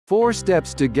4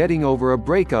 steps to getting over a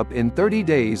breakup in 30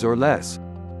 days or less.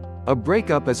 A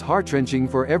breakup is heart-wrenching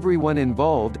for everyone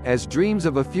involved, as dreams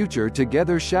of a future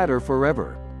together shatter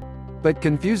forever. But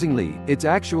confusingly, it's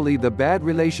actually the bad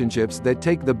relationships that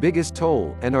take the biggest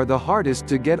toll, and are the hardest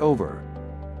to get over.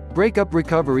 Breakup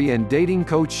recovery and dating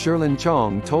coach Cherlyn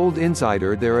Chong told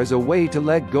Insider there is a way to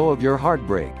let go of your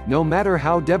heartbreak, no matter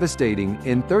how devastating,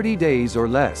 in 30 days or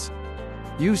less.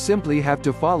 You simply have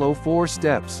to follow 4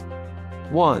 steps.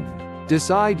 1.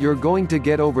 Decide you're going to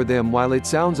get over them. While it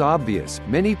sounds obvious,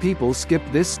 many people skip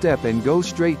this step and go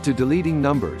straight to deleting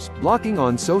numbers, blocking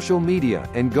on social media,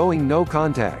 and going no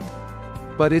contact.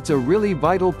 But it's a really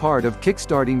vital part of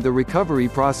kickstarting the recovery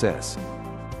process.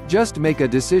 Just make a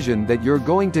decision that you're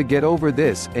going to get over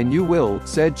this, and you will,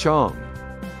 said Chong.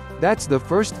 That's the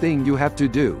first thing you have to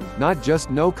do, not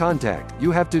just no contact.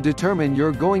 You have to determine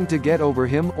you're going to get over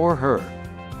him or her.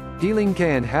 Healing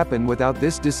can happen without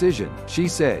this decision, she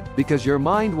said, because your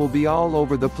mind will be all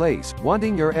over the place,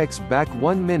 wanting your ex back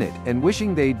one minute, and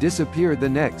wishing they disappear the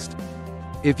next.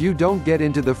 If you don't get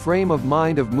into the frame of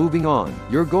mind of moving on,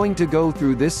 you're going to go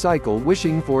through this cycle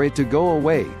wishing for it to go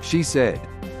away, she said.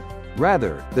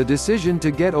 Rather, the decision to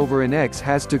get over an ex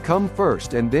has to come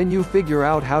first, and then you figure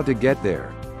out how to get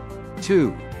there.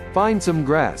 2. Find some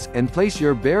grass, and place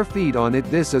your bare feet on it.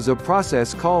 This is a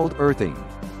process called earthing.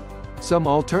 Some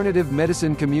alternative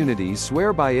medicine communities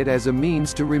swear by it as a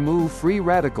means to remove free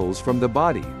radicals from the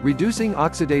body, reducing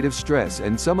oxidative stress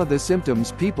and some of the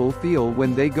symptoms people feel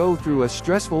when they go through a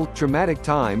stressful, traumatic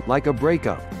time, like a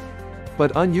breakup.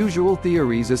 But unusual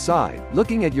theories aside,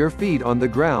 looking at your feet on the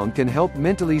ground can help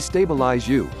mentally stabilize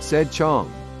you, said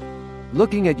Chong.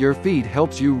 Looking at your feet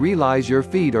helps you realize your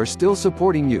feet are still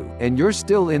supporting you, and you're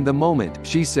still in the moment,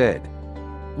 she said.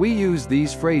 We use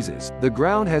these phrases: the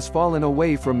ground has fallen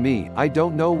away from me, I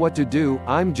don't know what to do,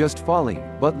 I'm just falling.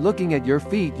 But looking at your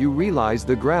feet, you realize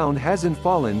the ground hasn't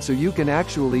fallen, so you can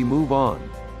actually move on.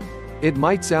 It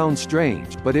might sound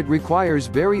strange, but it requires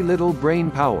very little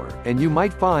brain power, and you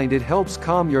might find it helps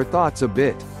calm your thoughts a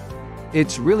bit.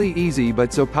 It's really easy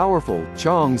but so powerful,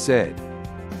 Chong said.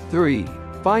 3.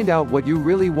 Find out what you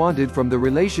really wanted from the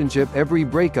relationship. Every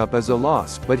breakup is a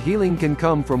loss, but healing can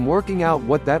come from working out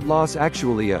what that loss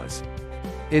actually is.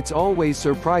 It's always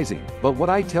surprising, but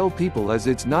what I tell people is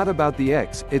it's not about the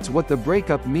ex, it's what the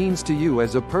breakup means to you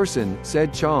as a person,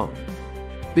 said Chong.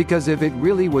 Because if it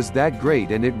really was that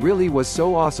great and it really was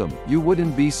so awesome, you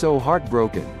wouldn't be so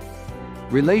heartbroken.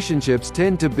 Relationships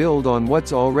tend to build on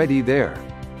what's already there.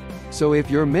 So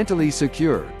if you're mentally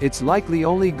secure, it's likely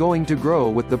only going to grow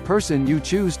with the person you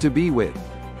choose to be with.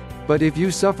 But if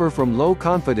you suffer from low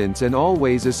confidence and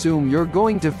always assume you're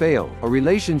going to fail, a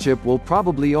relationship will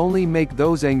probably only make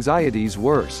those anxieties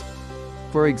worse.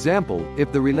 For example,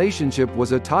 if the relationship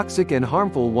was a toxic and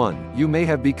harmful one, you may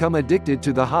have become addicted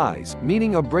to the highs,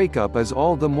 meaning a breakup is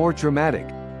all the more traumatic.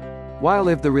 While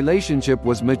if the relationship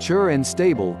was mature and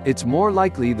stable, it's more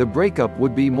likely the breakup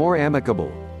would be more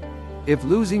amicable. If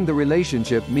losing the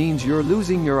relationship means you're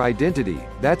losing your identity,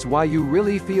 that's why you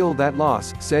really feel that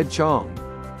loss, said Chong.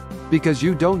 Because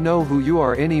you don't know who you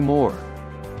are anymore.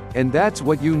 And that's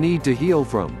what you need to heal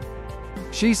from.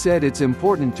 She said it's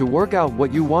important to work out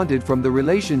what you wanted from the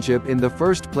relationship in the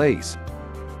first place.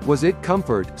 Was it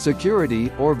comfort,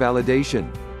 security, or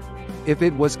validation? If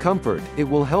it was comfort, it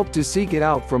will help to seek it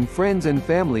out from friends and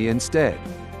family instead.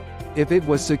 If it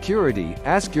was security,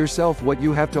 ask yourself what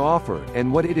you have to offer, and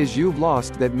what it is you've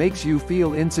lost that makes you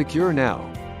feel insecure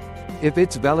now. If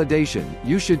it's validation,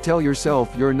 you should tell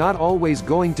yourself you're not always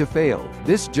going to fail,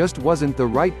 this just wasn't the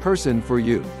right person for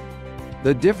you.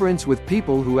 The difference with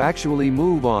people who actually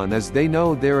move on is they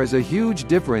know there is a huge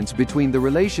difference between the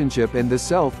relationship and the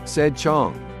self, said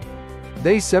Chong.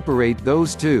 They separate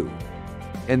those two.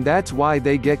 And that's why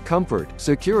they get comfort,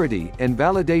 security, and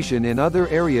validation in other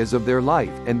areas of their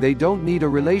life, and they don't need a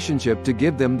relationship to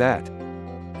give them that.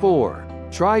 4.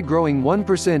 Try growing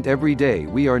 1% every day.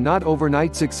 We are not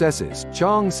overnight successes,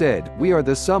 Chong said, we are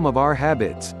the sum of our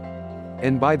habits.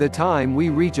 And by the time we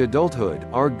reach adulthood,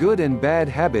 our good and bad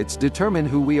habits determine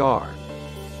who we are.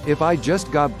 If I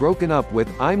just got broken up with,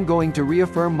 I'm going to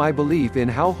reaffirm my belief in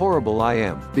how horrible I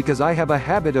am, because I have a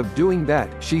habit of doing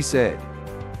that, she said.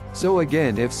 So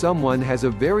again, if someone has a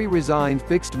very resigned,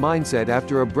 fixed mindset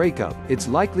after a breakup, it's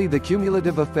likely the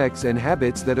cumulative effects and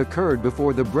habits that occurred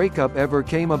before the breakup ever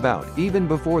came about. Even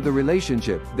before the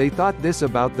relationship, they thought this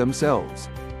about themselves.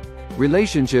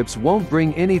 Relationships won't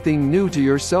bring anything new to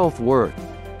your self-worth.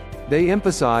 They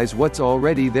emphasize what's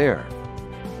already there.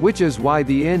 Which is why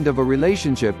the end of a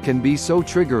relationship can be so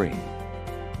triggering.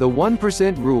 The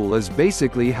 1% rule is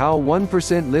basically how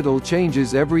 1% little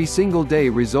changes every single day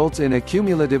results in a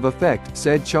cumulative effect,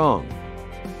 said Chong.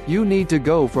 You need to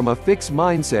go from a fixed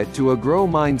mindset to a grow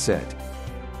mindset.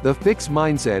 The fixed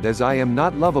mindset is I am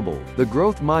not lovable, the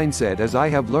growth mindset is I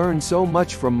have learned so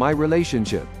much from my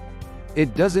relationship.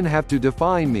 It doesn't have to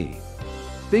define me.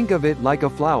 Think of it like a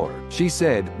flower, she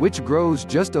said, which grows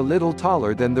just a little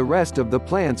taller than the rest of the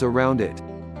plants around it.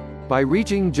 By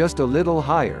reaching just a little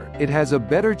higher, it has a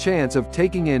better chance of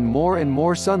taking in more and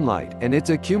more sunlight, and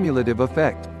it's a cumulative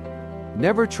effect.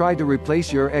 Never try to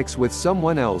replace your ex with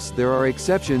someone else. There are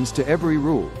exceptions to every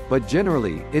rule, but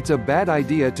generally, it's a bad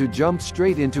idea to jump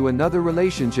straight into another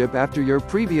relationship after your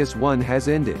previous one has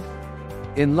ended.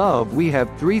 In love we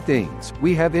have three things: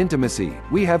 we have intimacy,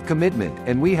 we have commitment,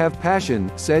 and we have passion,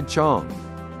 said Chong.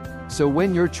 So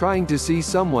when you're trying to see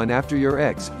someone after your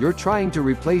ex, you're trying to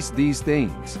replace these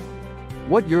things.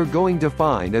 What you're going to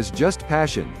find is just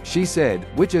passion, she said,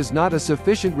 which is not a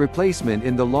sufficient replacement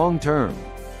in the long term.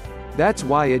 That's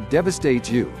why it devastates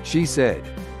you, she said.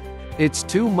 It's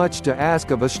too much to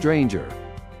ask of a stranger.